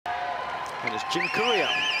And it's Kyrgios.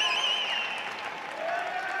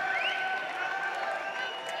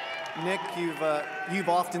 Nick, you've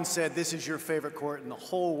often said this is your favorite court in the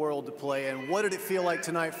whole world to play in. What did it feel like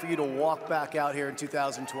tonight for you to walk back out here in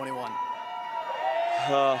 2021?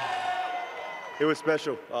 It was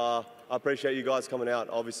special. I appreciate you guys coming out.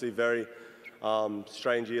 Obviously, very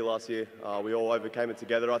strange year last year. We all overcame it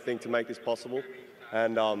together, I think, to make this possible.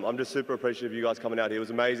 And I'm just super appreciative of you guys coming out here. It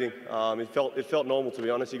was amazing. It felt normal, to be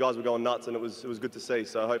honest. You guys were going nuts, and it was good to see.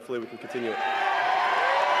 So hopefully we can continue it.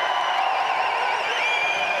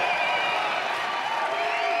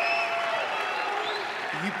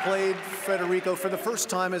 You played Federico for the first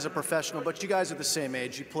time as a professional, but you guys are the same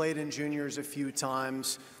age. You played in juniors a few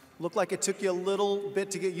times. Looked like it took you a little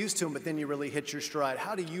bit to get used to him, but then you really hit your stride.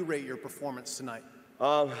 How do you rate your performance tonight?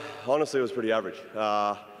 Honestly, it was pretty average.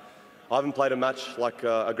 I haven't played a match, like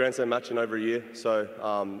a Grand Slam match, in over a year.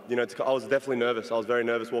 So, you know, I was definitely nervous. I was very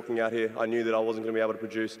nervous walking out here. I knew that I wasn't going to be able to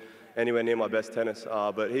produce anywhere near my best tennis.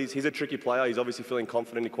 But he's a tricky player. He's obviously feeling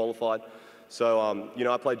confident. He qualified. So, you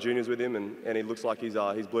know, I played juniors with him, and he looks like he's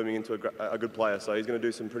blooming into a good player. So he's going to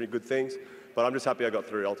do some pretty good things. But I'm just happy I got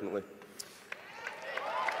through ultimately.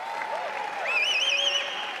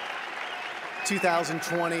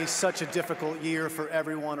 2020, such a difficult year for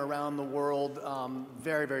everyone around the world.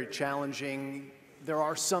 Very, very challenging. There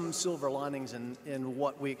are some silver linings in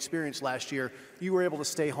what we experienced last year. You were able to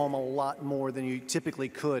stay home a lot more than you typically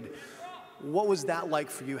could. What was that like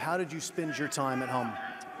for you? How did you spend your time at home?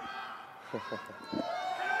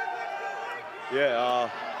 Yeah,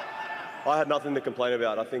 I had nothing to complain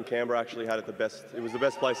about. I think Canberra actually had it the best. It was the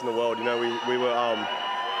best place in the world. You know, we were.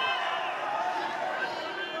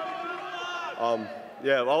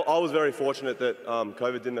 Yeah, I was very fortunate that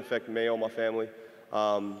COVID didn't affect me or my family.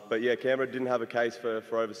 But yeah, Canberra didn't have a case for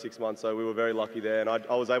over 6 months, so we were very lucky there. And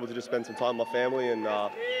I was able to just spend some time with my family, and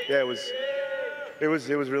yeah, it was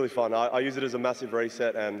really fun. I use it as a massive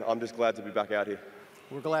reset, and I'm just glad to be back out here.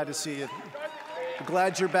 We're glad to see you.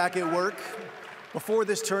 Glad you're back at work. Before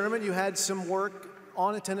this tournament, you had some work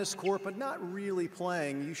on a tennis court, but not really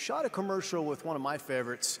playing. You shot a commercial with one of my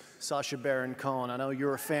favorites, Sacha Baron Cohen. I know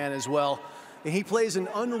you're a fan as well. And he plays an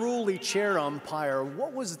unruly chair umpire.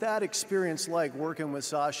 What was that experience like, working with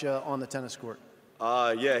Sacha on the tennis court?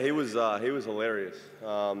 Yeah, he was hilarious.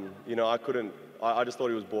 You know, I just thought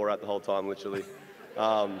he was Borat the whole time, literally.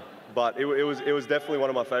 But it was definitely one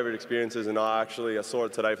of my favorite experiences, and I saw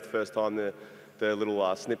it today for the first time, the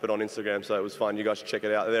little snippet on Instagram, so it was fun. You guys should check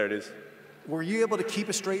it out. There it is. Were you able to keep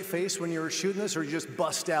a straight face when you were shooting this, or you just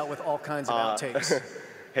bust out with all kinds of outtakes?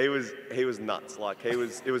 He was nuts. Like, it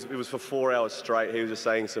was for 4 hours straight. He was just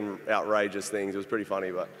saying some outrageous things. It was pretty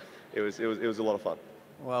funny, but it was a lot of fun.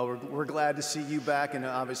 Well, we're glad to see you back, and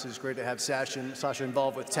obviously it's great to have Sacha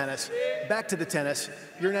involved with tennis. Back to the tennis.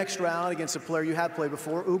 Your next round against a player you have played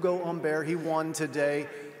before, Ugo Humbert. He won today.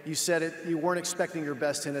 You said it. You weren't expecting your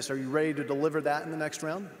best tennis. Are you ready to deliver that in the next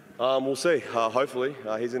round? We'll see. Hopefully,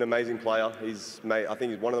 he's an amazing player. I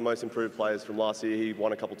think he's one of the most improved players from last year. He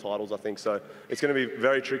won a couple titles, I think. So it's going to be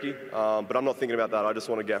very tricky. But I'm not thinking about that. I just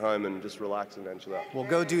want to get home and just relax and chill out. Well,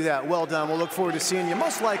 go do that. Well done. We'll look forward to seeing you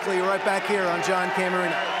most likely right back here on John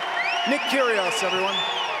Cameron. Nick Kyrgios, everyone.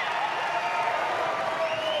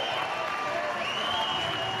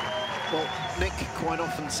 Well, Nick quite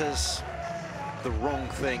often says the wrong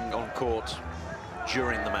thing on court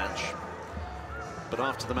during the match. But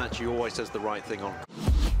after the match, he always says the right thing on court.